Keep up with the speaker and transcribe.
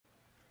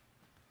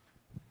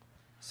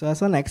So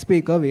as our next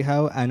speaker, we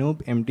have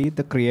Anup MD,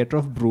 the creator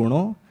of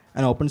Bruno,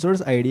 an open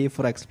source IDE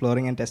for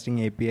exploring and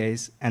testing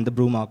APIs and the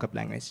Brew markup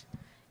language.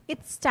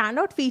 Its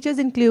standout features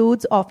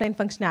includes offline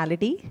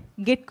functionality,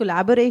 Git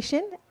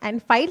collaboration,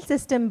 and file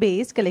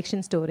system-based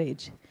collection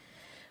storage.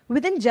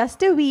 Within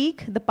just a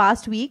week, the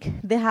past week,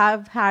 they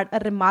have had a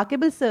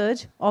remarkable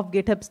surge of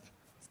GitHub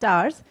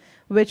stars,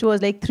 which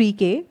was like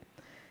 3K.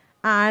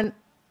 And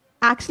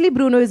actually,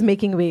 Bruno is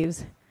making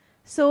waves.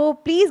 So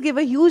please give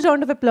a huge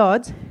round of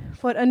applause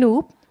for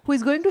Anup, who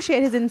is going to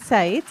share his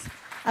insights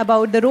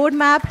about the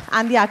roadmap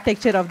and the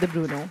architecture of the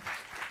Bruno.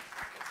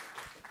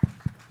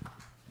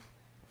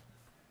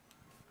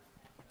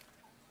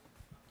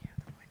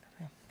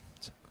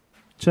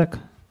 Check.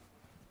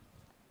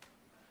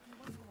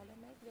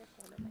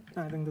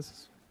 I think this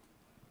is.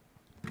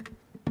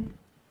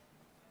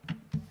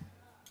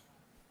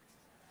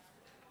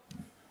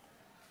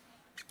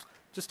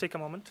 Just take a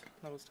moment.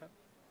 Now we'll start.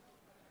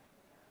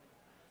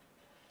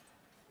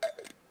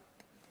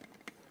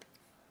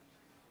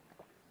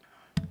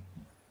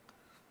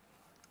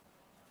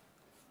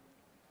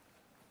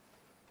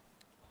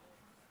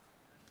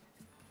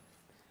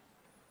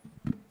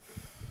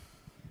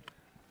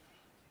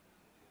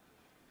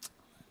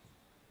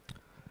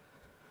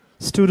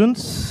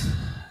 Students,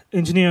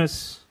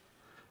 engineers,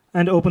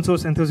 and open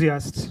source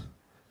enthusiasts,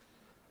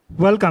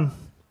 welcome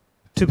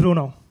to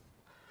Bruno,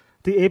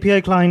 the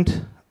API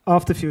client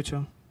of the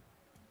future.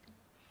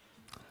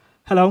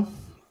 Hello,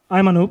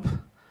 I'm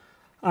Anup.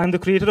 I'm the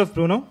creator of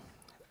Bruno.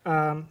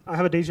 I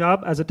have a day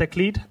job as a tech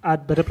lead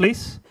at Better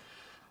Place.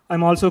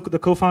 I'm also the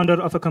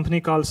co-founder of a company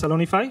called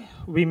Salonify.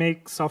 We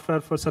make software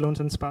for salons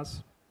and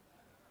spas.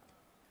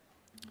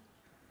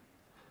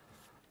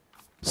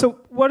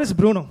 So what is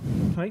Bruno,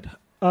 right?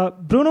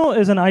 Bruno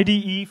is an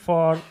IDE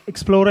for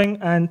exploring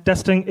and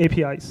testing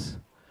APIs.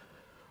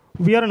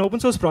 We are an open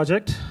source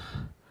project.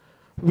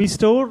 We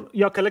store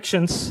your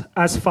collections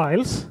as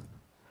files.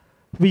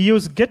 We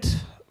use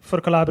Git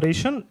for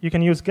collaboration. You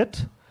can use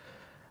Git.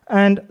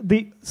 And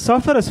the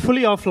software is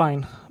fully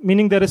offline,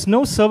 meaning there is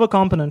no server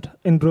component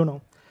in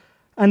Bruno.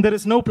 And there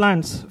is no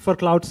plans for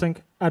Cloud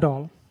Sync at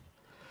all.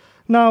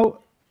 Now,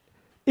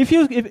 if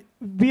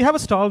we have a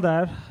stall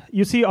there,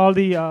 you see all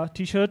the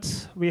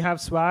t-shirts. We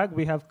have swag,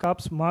 we have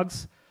cups,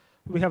 mugs,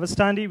 we have a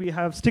standee, we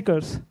have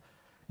stickers.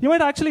 You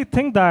might actually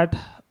think that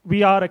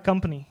we are a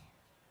company,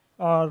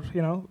 or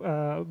we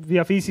are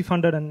VC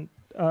funded and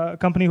a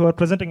company who are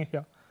presenting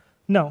here.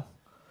 No,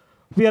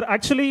 we are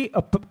actually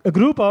a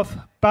group of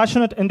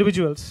passionate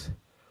individuals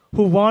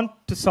who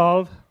want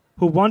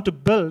to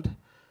build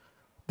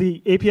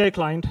the API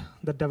client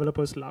that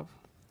developers love.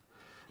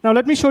 Now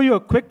let me show you a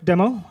quick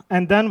demo,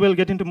 and then we'll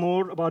get into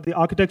more about the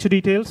architecture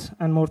details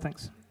and more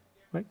things.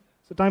 Right?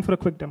 So time for a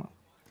quick demo.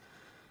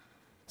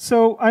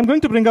 So I'm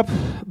going to bring up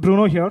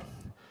Bruno here.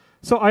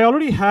 So I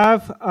already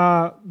have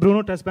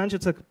Bruno test bench.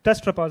 It's a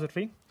test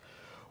repository.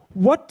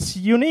 What's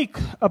unique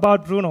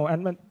about Bruno,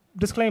 and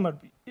disclaimer,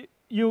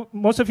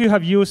 most of you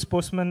have used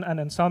Postman and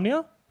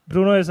Insomnia.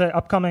 Bruno is an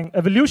upcoming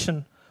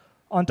evolution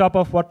on top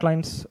of what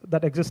clients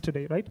that exist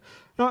today, right?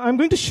 Now I'm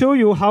going to show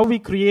you how we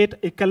create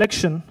a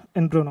collection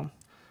in Bruno.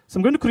 So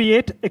I'm going to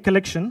create a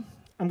collection.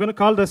 I'm going to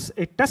call this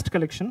a test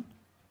collection,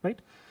 right?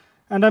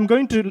 And I'm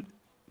going to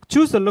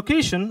choose the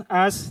location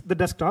as the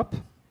desktop.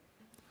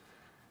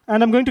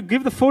 And I'm going to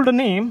give the folder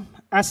name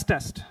as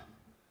test.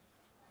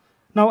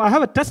 Now I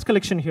have a test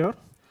collection here.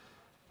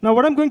 Now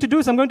what I'm going to do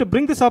is I'm going to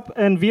bring this up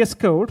in VS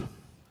Code.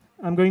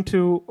 I'm going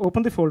to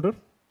open the folder.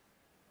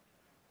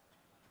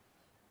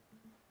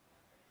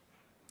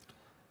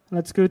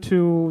 Let's go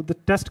to the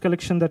test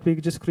collection that we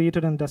just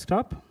created in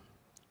desktop.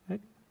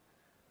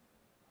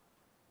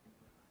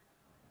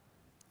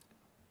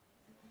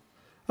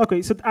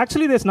 OK, so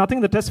actually there's nothing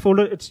in the test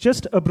folder. It's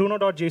just a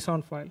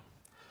bruno.json file.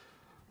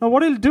 Now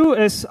what I'll do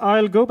is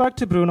I'll go back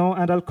to Bruno,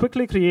 and I'll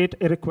quickly create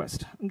a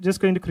request. I'm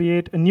just going to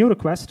create a new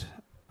request.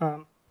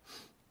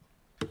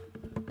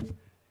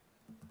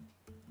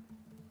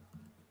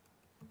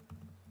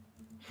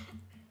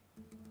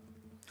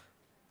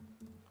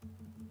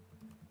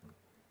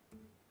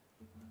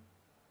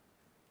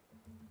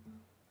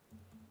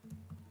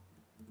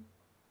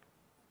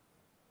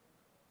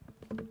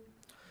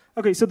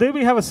 OK, so there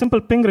we have a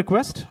simple ping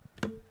request.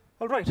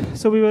 All right,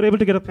 so we were able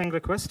to get a ping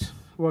request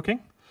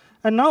working.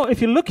 And now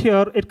if you look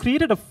here, it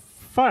created a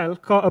file,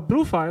 called a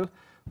brew file,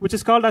 which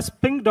is called as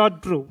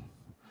ping.brew.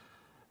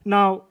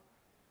 Now,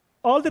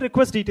 all the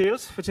request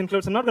details, which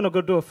includes, I'm not going to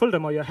go do a full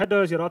demo, your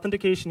headers, your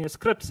authentication, your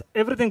scripts,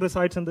 everything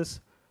resides in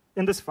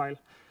this file.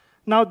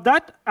 Now,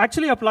 that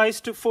actually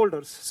applies to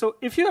folders. So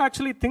if you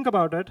actually think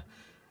about it,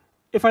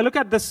 if I look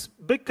at this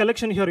big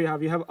collection here, you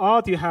have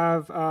auth, you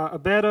have a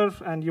bearer,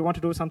 and you want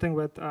to do something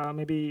with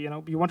maybe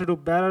you want to do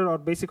bearer or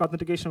basic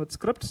authentication with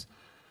scripts.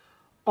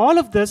 All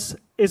of this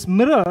is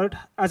mirrored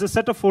as a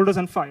set of folders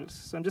and files.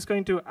 So I'm just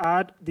going to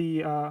add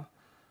the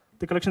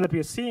collection that we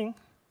are seeing.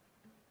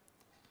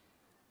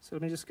 So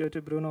let me just go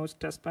to Bruno's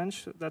test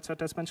bench. That's our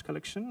test bench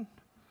collection.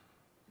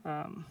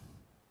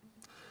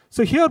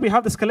 So here we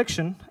have this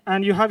collection,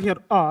 and you have here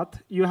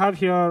auth, you have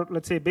here,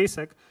 let's say,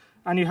 basic,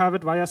 and you have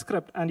it via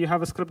script, and you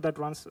have a script that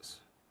runs this,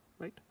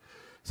 right?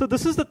 So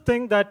this is the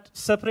thing that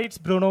separates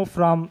Bruno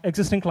from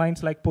existing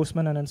clients like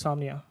Postman and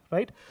Insomnia,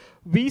 right?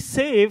 We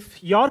save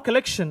your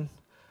collection,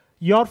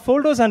 your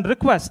folders and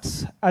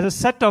requests as a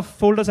set of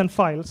folders and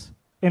files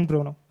in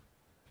Bruno.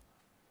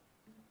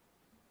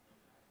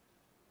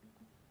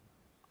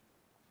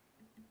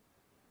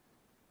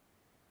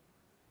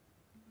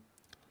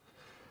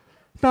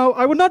 Now,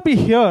 I would not be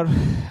here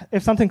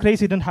if something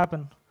crazy didn't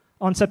happen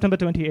on September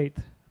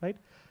 28th, right?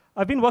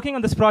 I've been working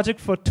on this project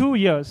for 2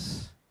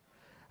 years.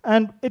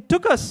 And it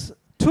took us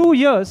 2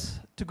 years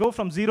to go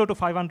from 0 to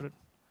 500.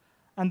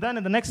 And then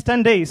in the next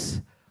 10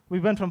 days, we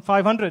went from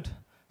 500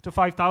 to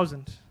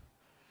 5,000.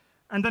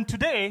 And then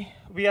today,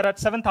 we are at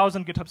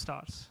 7,000 GitHub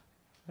stars.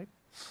 Right?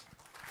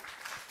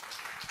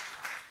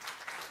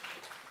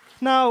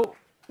 Now,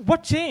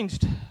 what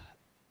changed?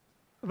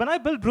 When I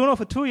built Bruno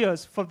for 2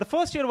 years, for the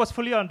first year was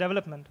fully on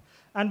development.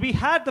 And we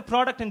had the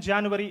product in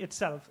January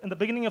itself, in the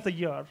beginning of the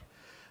year.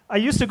 I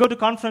used to go to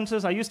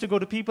conferences, I used to go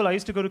to people, I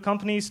used to go to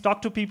companies,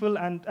 talk to people,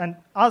 and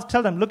I'll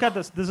tell them, look at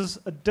this is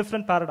a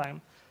different paradigm.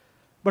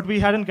 But we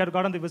hadn't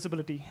gotten the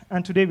visibility,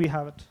 and today we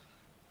have it.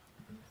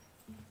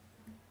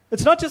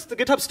 It's not just the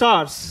GitHub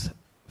stars.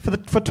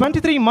 For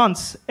 23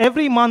 months,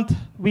 every month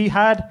we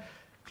had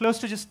close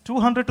to just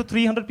 200 to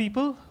 300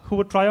 people who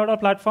would try out our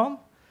platform.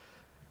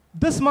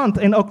 This month,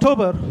 in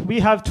October,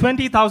 we have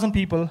 20,000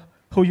 people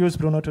who use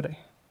Bruno today.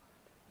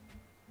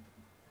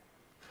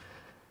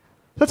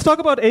 Let's talk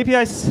about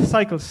API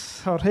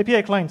cycles, or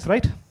API clients,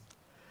 right?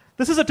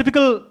 This is a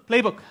typical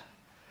playbook.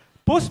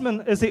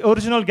 Postman is the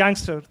original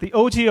gangster, the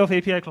OG of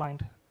API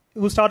client,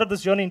 who started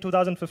this journey in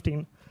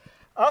 2015.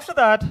 After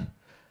that,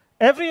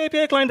 every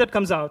API client that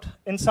comes out,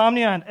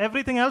 Insomnia and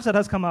everything else that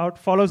has come out,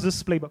 follows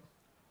this playbook.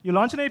 You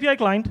launch an API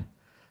client,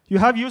 you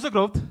have user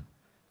growth,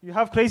 you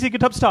have crazy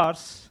GitHub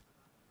stars,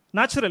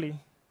 naturally,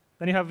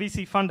 then you have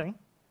VC funding.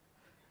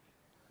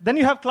 Then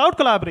you have cloud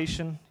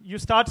collaboration. You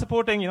start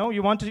supporting,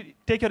 you want to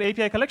take your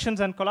API collections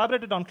and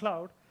collaborate it on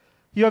cloud.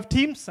 You have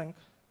team sync.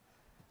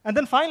 And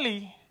then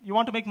finally, you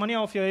want to make money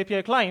off your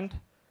API client.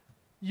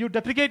 You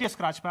deprecate your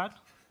Scratchpad.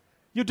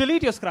 You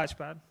delete your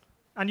Scratchpad.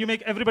 And you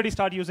make everybody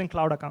start using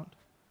Cloud Account.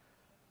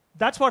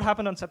 That's what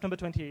happened on September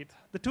 28th.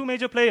 The two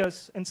major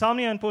players,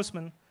 Insomnia and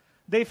Postman,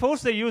 they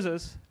forced their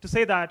users to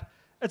say that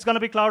it's going to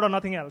be cloud or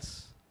nothing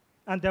else.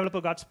 And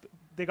developers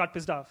got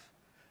pissed off.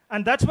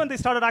 And that's when they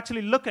started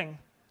actually looking,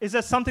 is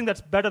there something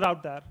that's better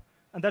out there?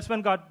 And that's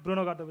when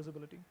Bruno got the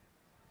visibility.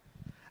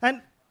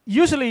 And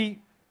usually,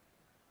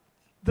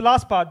 the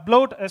last part,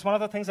 bloat, is one of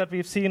the things that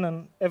we've seen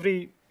in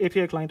every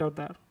API client out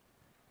there.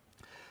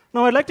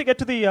 Now, I'd like to get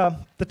to the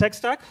tech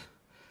stack.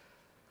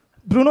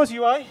 Bruno's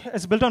UI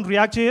is built on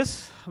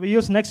React.js. We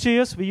use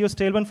Next.js. We use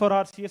Tailwind for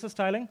our CSS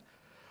styling.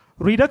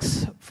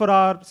 Redux for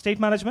our state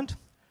management.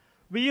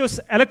 We use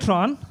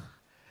Electron.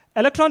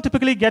 Electron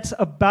typically gets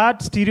a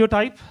bad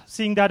stereotype,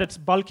 seeing that it's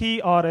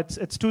bulky or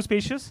it's too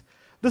spacious.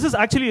 This is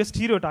actually a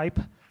stereotype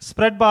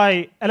spread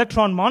by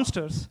Electron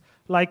monsters,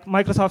 like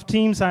Microsoft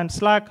Teams and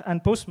Slack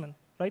and Postman,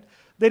 right?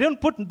 They don't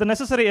put the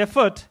necessary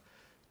effort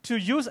to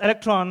use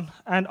Electron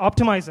and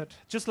optimize it,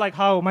 just like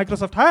how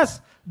Microsoft has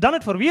done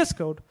it for VS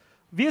Code.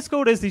 VS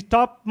Code is the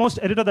topmost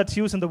editor that's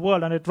used in the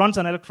world, and it runs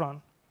on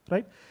Electron,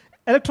 right?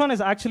 Electron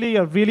is actually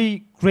a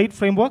really great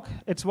framework.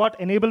 It's what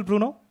enabled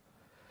Bruno.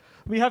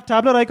 We have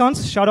tabular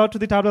icons. Shout out to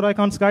the tabular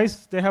icons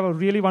guys. They have a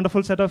really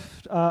wonderful set of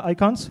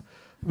icons.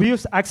 We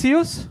use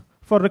Axios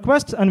for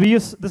requests, and we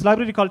use this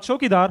library called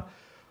Chokidar,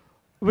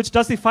 which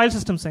does the file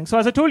system sync. So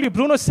as I told you,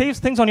 Bruno saves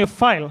things on your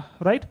file,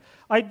 right?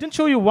 I didn't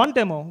show you one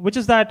demo, which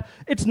is that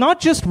it's not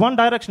just one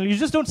directional. You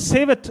just don't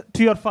save it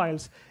to your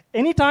files.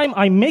 Anytime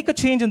I make a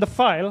change in the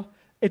file,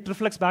 it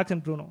reflects back in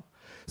Bruno.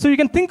 So you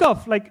can think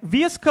of like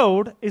VS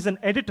Code is an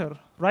editor,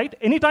 right?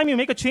 Anytime you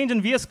make a change in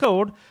VS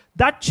Code,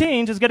 that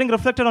change is getting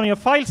reflected on your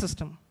file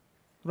system,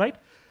 right?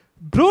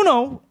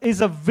 Bruno is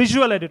a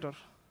visual editor,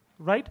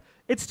 right?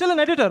 It's still an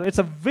editor. It's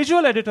a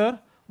visual editor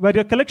where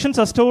your collections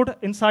are stored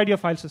inside your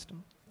file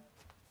system.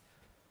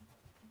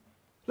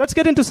 Let's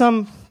get into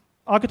some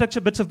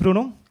architecture bits of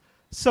Bruno.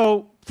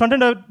 So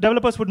front-end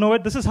developers would know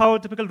it. This is how a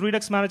typical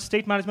Redux managed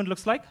state management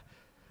looks like.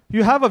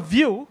 You have a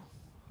view,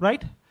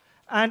 right?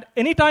 And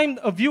anytime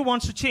a view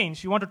wants to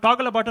change, you want to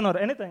toggle a button or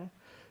anything,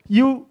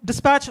 you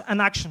dispatch an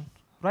action,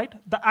 right?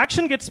 The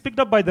action gets picked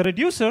up by the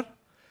reducer.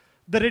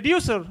 The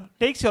reducer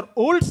takes your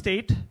old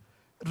state,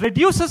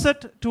 reduces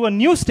it to a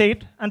new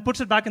state, and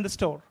puts it back in the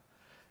store.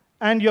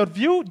 And your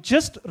view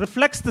just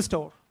reflects the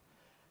store.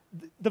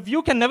 The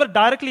view can never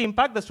directly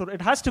impact the store.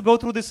 It has to go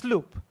through this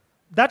loop.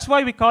 That's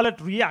why we call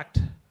it React.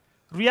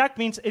 React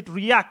means it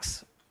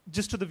reacts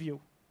just to the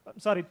view,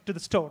 to the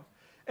store.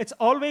 It's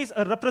always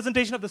a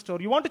representation of the store.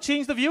 You want to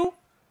change the view,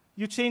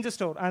 you change the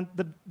store, and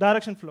the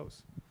direction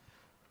flows.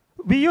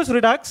 We use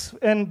Redux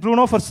in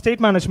Bruno for state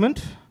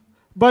management,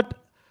 but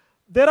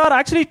there are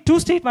actually two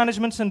state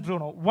managements in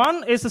Bruno.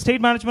 One is the state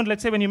management,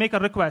 let's say, when you make a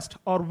request,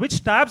 or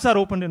which tabs are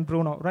opened in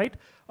Bruno, right?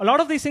 A lot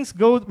of these things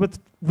go with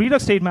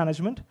Redux state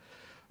management,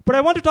 but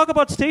I want to talk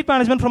about state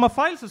management from a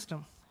file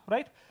system,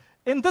 right?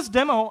 in this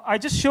demo, I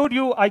just showed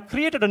you, I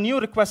created a new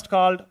request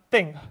called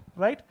thing,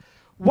 right?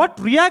 What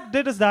React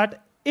did is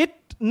that it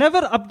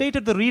never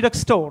updated the Redux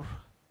store.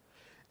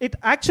 It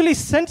actually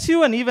sends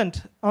you an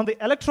event on the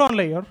Electron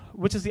layer,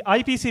 which is the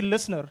IPC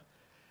listener.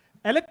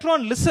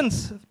 Electron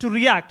listens to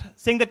React,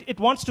 saying that it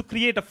wants to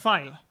create a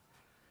file.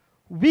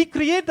 We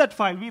create that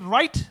file. We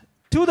write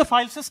to the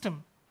file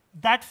system.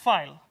 That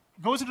file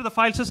goes into the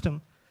file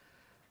system.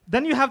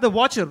 Then you have the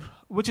watcher,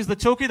 which is the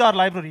Chokidar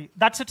library.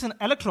 That sits in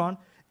Electron.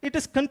 It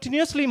is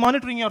continuously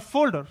monitoring your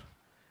folder.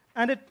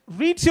 And it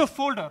reads your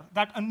folder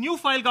that a new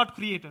file got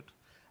created.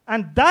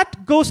 And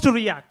that goes to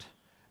React.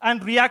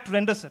 And React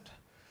renders it.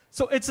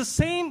 So it's the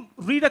same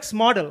Redux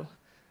model.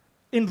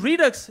 In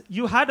Redux,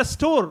 you had a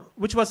store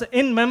which was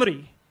in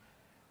memory.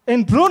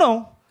 In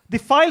Bruno, the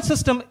file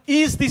system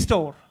is the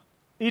store.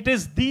 It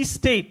is the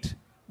state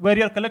where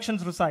your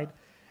collections reside.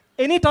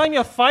 Anytime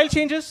your file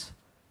changes,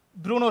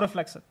 Bruno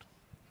reflects it.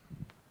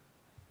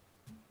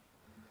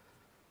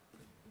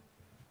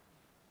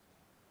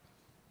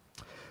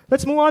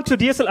 Let's move on to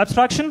DSL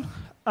abstraction.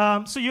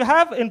 So you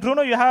have, in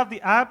Bruno, you have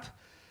the app.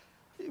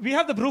 We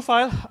have the brew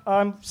file.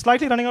 I'm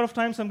slightly running out of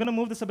time, so I'm going to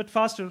move this a bit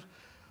faster.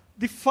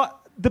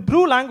 The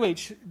brew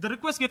language, the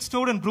request gets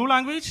stored in brew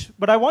language,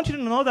 but I want you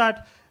to know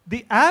that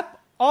the app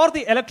or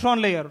the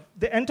Electron layer,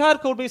 the entire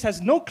code base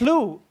has no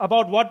clue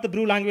about what the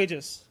brew language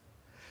is.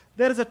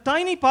 There is a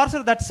tiny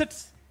parser that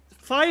sits,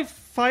 5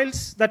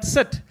 files that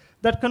sit,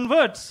 that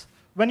converts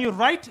when you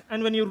write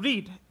and when you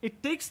read.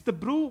 It takes the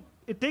brew,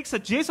 it takes a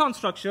JSON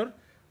structure,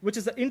 which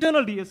is the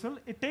internal DSL.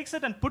 It takes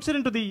it and puts it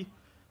into the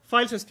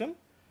file system.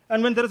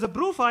 And when there is a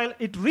brew file,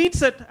 it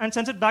reads it and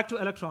sends it back to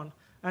Electron.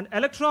 And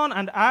Electron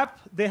and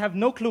app, they have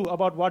no clue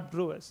about what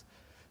brew is.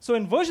 So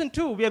in version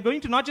 2, we are going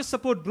to not just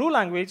support brew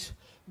language,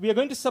 we are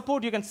going to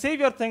support, you can save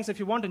your things if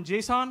you want in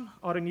JSON,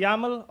 or in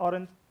YAML, or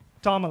in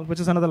TOML, which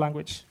is another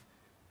language.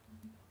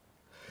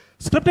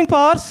 Scripting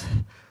powers,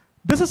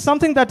 this is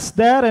something that's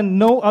there in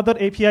no other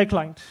API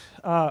client.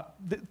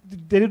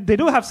 They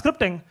do have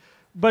scripting,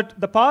 but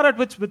the power at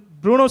which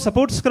Bruno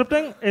supports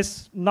scripting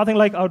is nothing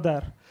like out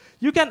there.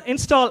 You can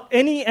install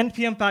any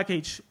NPM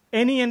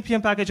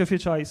package of your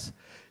choice.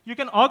 You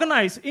can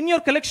organize in your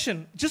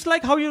collection, just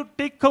like how you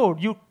take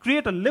code. You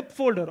create a lib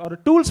folder or a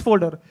tools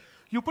folder.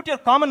 You put your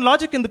common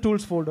logic in the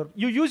tools folder.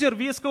 You use your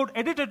VS Code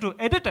editor to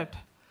edit it,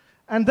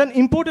 and then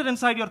import it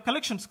inside your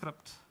collection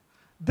script.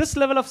 This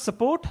level of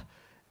support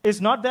is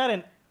not there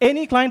in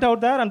any client out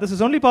there, and this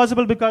is only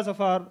possible because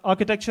of our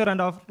architecture and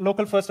our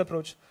local first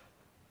approach.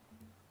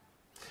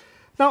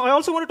 Now, I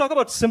also want to talk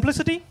about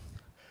simplicity.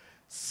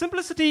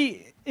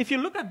 Simplicity, if you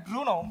look at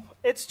Bruno,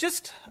 it's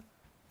just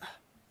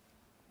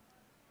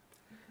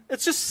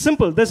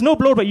simple. There's no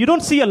bloatware. You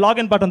don't see a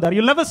login button there.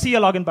 You'll never see a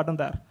login button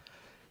there.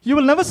 You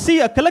will never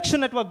see a collection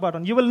network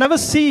button. You will never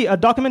see a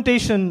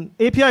documentation,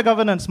 API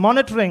governance,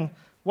 monitoring,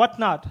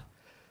 whatnot.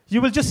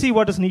 You will just see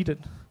what is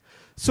needed.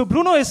 So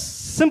Bruno is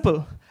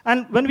simple.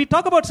 And when we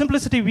talk about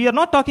simplicity, we are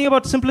not talking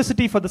about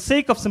simplicity for the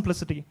sake of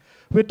simplicity.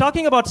 We're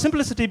talking about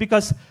simplicity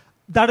because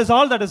that is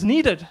all that is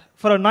needed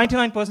for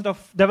 99%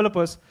 of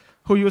developers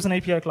who use an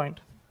API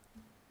client.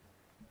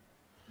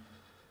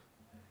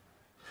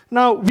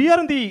 Now, we are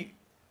in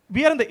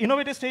the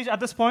innovative stage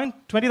at this point,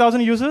 20,000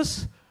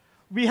 users.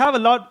 We have a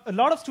lot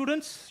of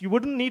students. You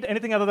wouldn't need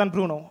anything other than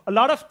Bruno. A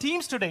lot of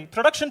teams today,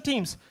 production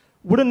teams,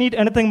 wouldn't need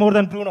anything more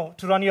than Bruno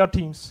to run your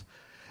teams.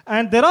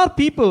 And there are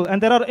people,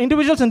 and there are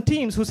individuals and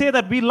teams who say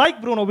that we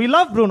like Bruno, we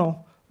love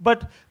Bruno,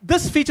 but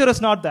this feature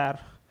is not there.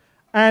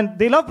 And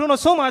they love Bruno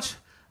so much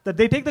that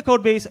they take the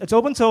code base, it's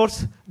open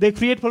source, they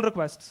create pull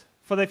requests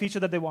for the feature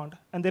that they want,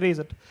 and they raise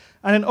it.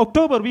 And in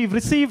October, we've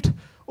received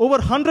over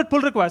 100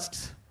 pull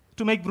requests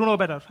to make Bruno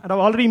better. And I've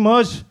already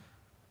merged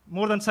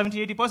more than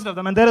 70-80% of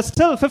them. And there are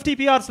still 50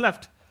 PRs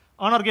left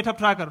on our GitHub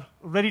tracker,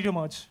 ready to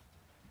merge.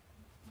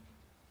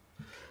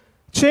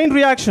 Chain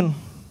reaction.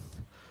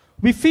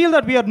 We feel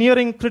that we are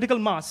nearing critical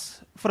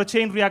mass for a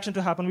chain reaction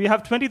to happen. We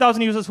have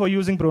 20,000 users who are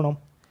using Bruno.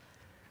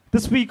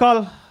 This we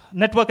call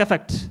network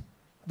effect,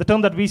 the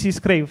term that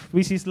VCs crave,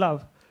 VCs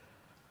love.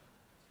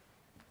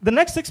 The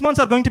next 6 months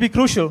are going to be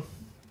crucial.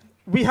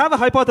 We have a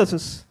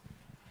hypothesis.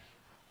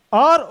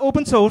 Are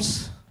open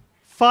source,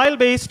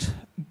 file-based,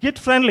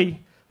 Git-friendly,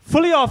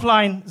 fully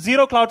offline,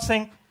 zero cloud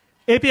sync,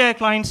 API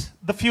clients,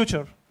 the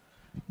future?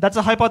 That's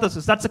a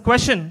hypothesis. That's a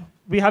question.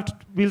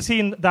 We'll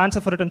see the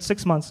answer for it in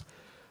 6 months.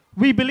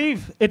 We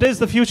believe it is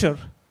the future.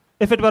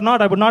 If it were not,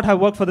 I would not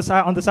have worked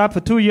on this app for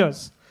 2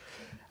 years.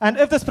 And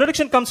if this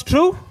prediction comes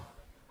true,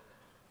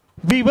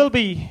 we will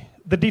be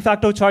the de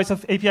facto choice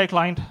of API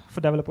client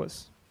for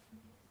developers.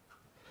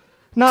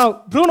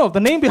 Now, Bruno, the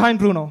name behind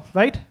Bruno,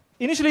 right?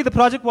 Initially, the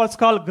project was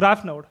called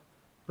GraphNode,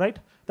 right?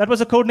 That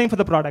was a code name for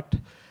the product.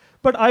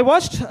 But I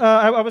watched,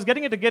 I was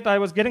getting into Git,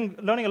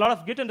 learning a lot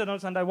of Git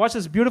internals, and I watched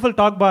this beautiful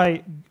talk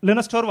by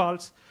Linus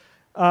Torvalds,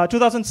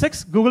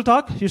 2006, Google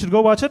Talk, you should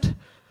go watch it,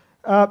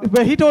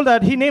 where he told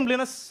that he named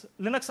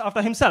Linux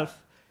after himself.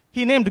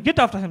 He named Git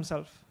after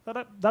himself.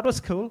 That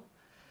was cool.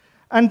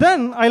 And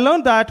then I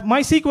learned that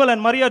MySQL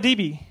and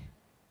MariaDB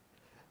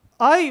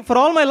I, for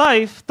all my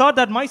life, thought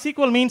that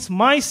MySQL means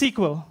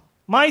MySQL,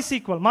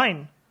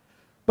 mine.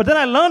 But then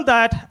I learned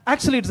that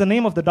actually it's the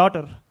name of the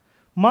daughter.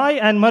 My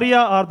and Maria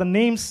are the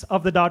names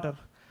of the daughter.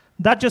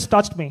 That just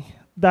touched me,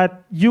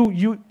 that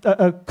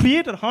a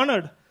creator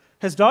honored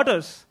his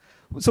daughters.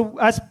 So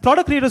as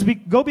product creators, we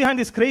go behind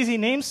these crazy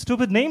names,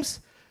 stupid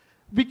names.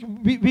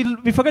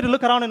 We forget to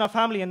look around in our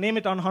family and name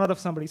it on honor of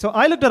somebody. So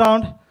I looked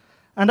around,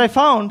 and I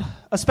found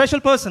a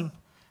special person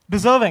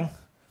deserving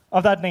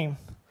of that name.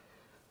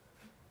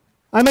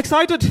 I'm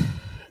excited,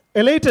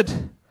 elated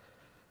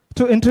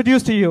to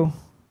introduce to you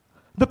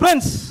the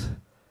prince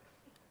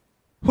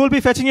who will be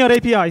fetching your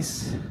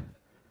APIs.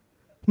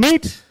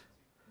 Meet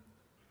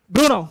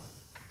Bruno.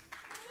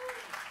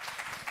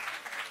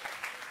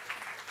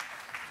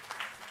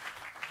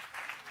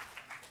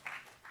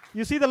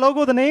 You see the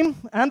logo, the name,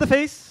 and the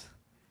face?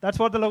 That's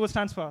what the logo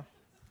stands for.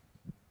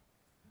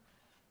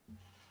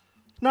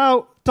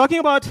 Now, talking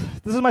about,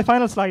 this is my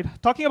final slide,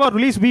 talking about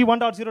release V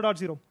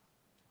 1.0.0.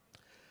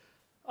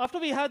 After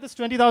we had this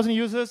 20,000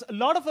 users, a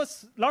lot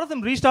of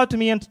them reached out to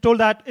me and told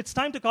that it's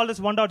time to call this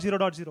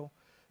 1.0.0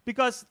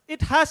 because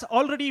it has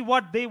already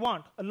what they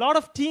want. A lot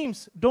of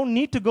teams don't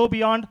need to go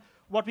beyond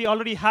what we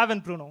already have in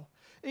Bruno.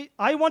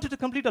 I wanted to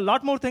complete a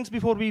lot more things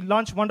before we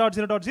launched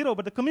 1.0.0,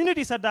 but the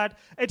community said that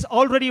it's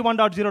already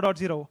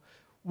 1.0.0.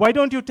 Why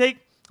don't you take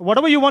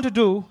whatever you want to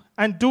do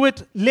and do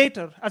it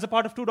later as a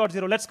part of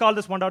 2.0? Let's call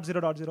this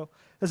 1.0.0.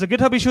 There's a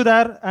GitHub issue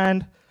there,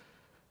 and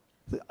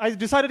I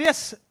decided,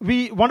 yes,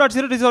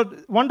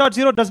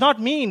 1.0 does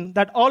not mean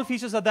that all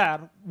features are there.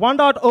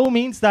 1.0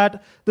 means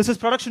that this is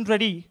production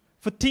ready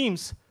for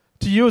teams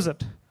to use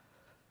it.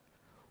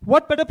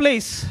 What better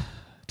place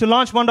to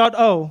launch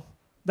 1.0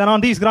 than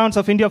on these grounds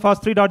of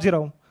IndiaFoss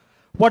 3.0?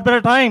 What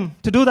better time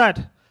to do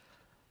that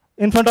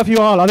in front of you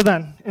all, other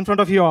than in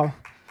front of you all?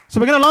 So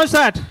we're going to launch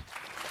that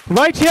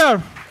right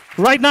here,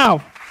 right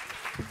now.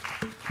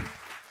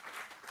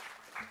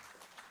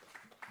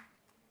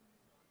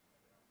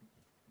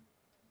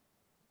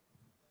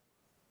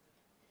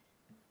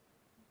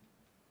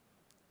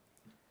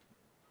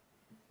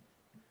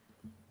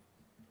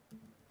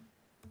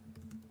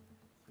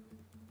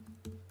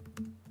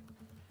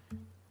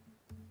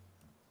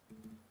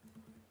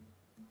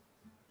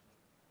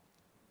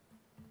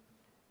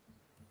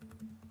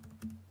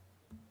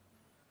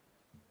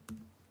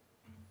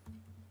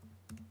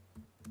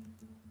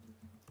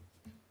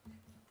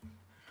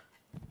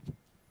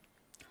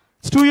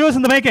 It's 2 years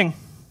in the making.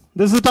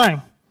 This is the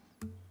time.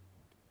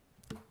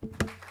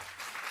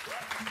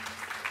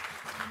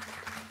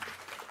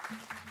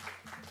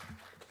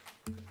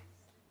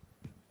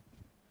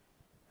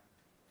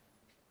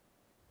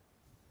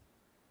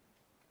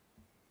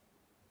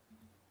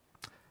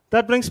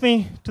 That brings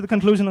me to the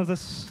conclusion of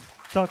this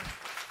talk.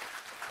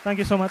 Thank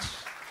you so much.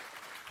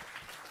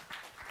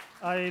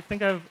 I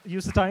think I've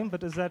used the time,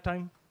 but is there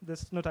time?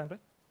 There's no time,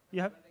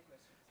 right?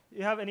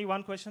 You have any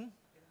one question?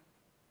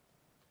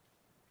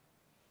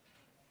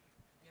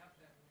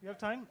 You have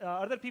time?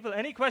 Are there people,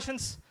 any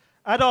questions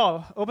at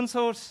all? Open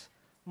source,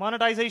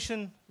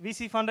 monetization,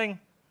 VC funding,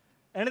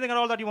 anything at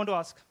all that you want to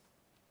ask?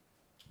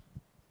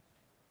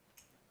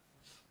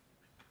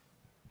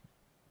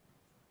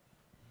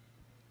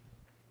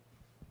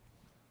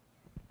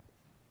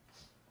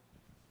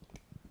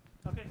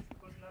 Okay,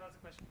 person that has a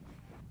question.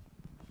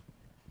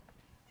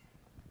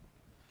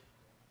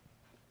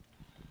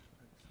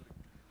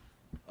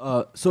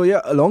 So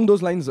yeah, along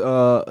those lines,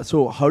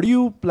 so how do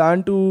you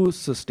plan to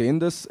sustain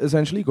this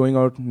essentially going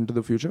out into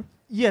the future?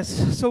 Yes,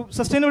 so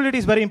sustainability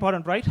is very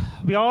important, right?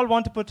 We all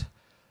want to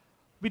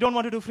we don't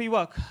want to do free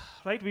work,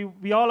 right?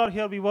 We all are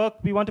here, we work,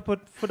 we want to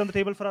put food on the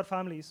table for our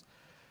families.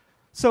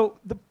 So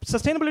the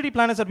sustainability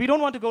plan is that we don't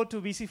want to go to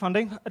VC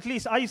funding. At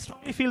least I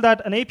strongly feel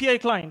that an API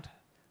client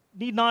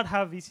need not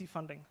have VC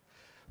funding.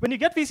 When you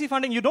get VC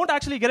funding, you don't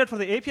actually get it for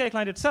the API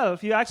client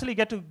itself. You actually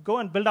get to go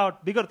and build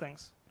out bigger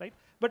things, right?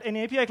 But an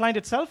API client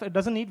itself, it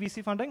doesn't need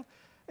VC funding.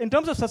 In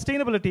terms of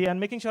sustainability and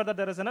making sure that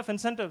there is enough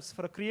incentives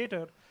for a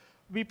creator,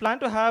 we plan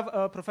to have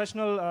a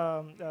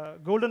professional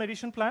golden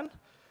edition plan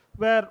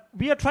where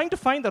we are trying to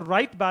find the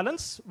right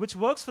balance which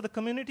works for the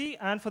community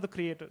and for the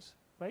creators,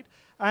 right?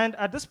 And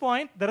at this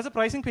point, there is a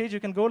pricing page. You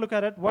can go look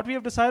at it. What we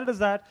have decided is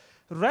that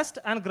REST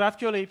and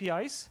GraphQL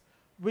APIs,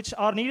 which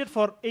are needed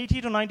for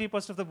 80 to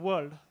 90% of the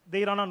world,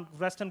 they run on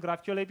REST and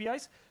GraphQL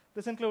APIs.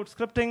 This includes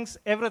scriptings,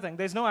 everything.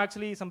 There's no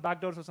actually some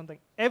backdoors or something.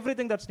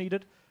 Everything that's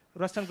needed,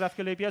 REST and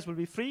GraphQL APIs will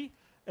be free.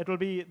 It will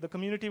be, the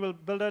community will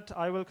build it.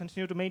 I will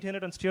continue to maintain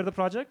it and steer the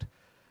project.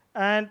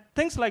 And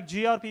things like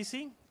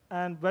gRPC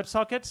and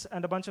WebSockets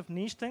and a bunch of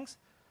niche things,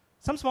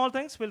 some small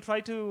things, we'll try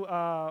to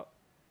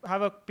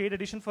have a paid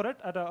edition for it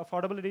at an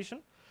affordable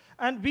edition.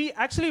 And we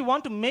actually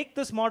want to make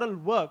this model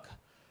work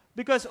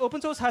because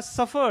open source has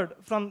suffered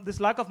from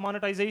this lack of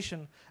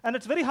monetization. And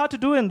it's very hard to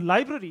do in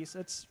libraries.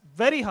 It's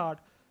very hard.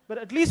 But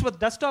at least with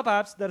desktop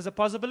apps, there is a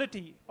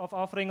possibility of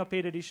offering a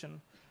paid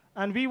edition.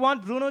 And we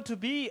want Bruno to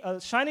be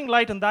a shining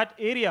light in that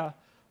area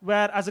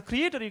where, as a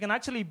creator, you can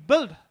actually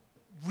build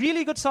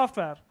really good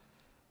software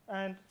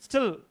and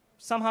still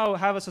somehow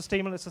have a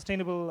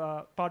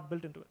sustainable part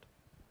built into it.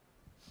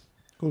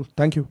 Cool.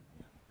 Thank you.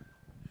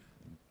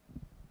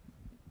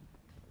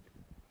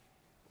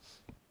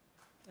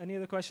 Any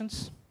other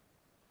questions?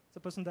 The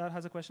person there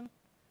has a question.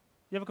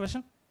 You have a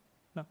question?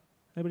 No.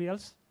 Anybody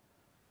else?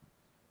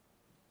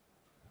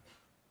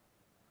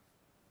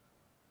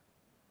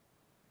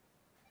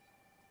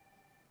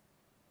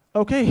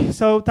 Okay,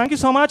 so thank you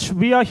so much.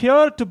 We are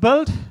here to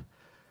build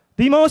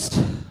the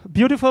most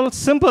beautiful,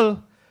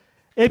 simple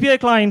API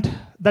client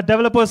that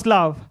developers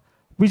love.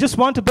 We just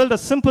want to build a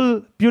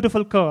simple,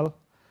 beautiful curl.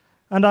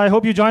 And I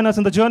hope you join us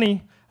in the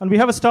journey. And we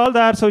have a stall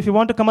there, so if you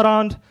want to come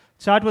around,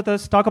 chat with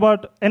us, talk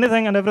about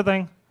anything and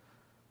everything,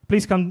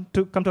 please come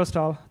to our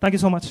stall. Thank you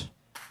so much.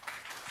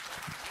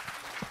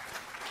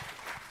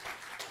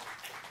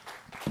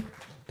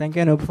 Thank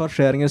you, Anup, for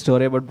sharing your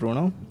story about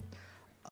Bruno.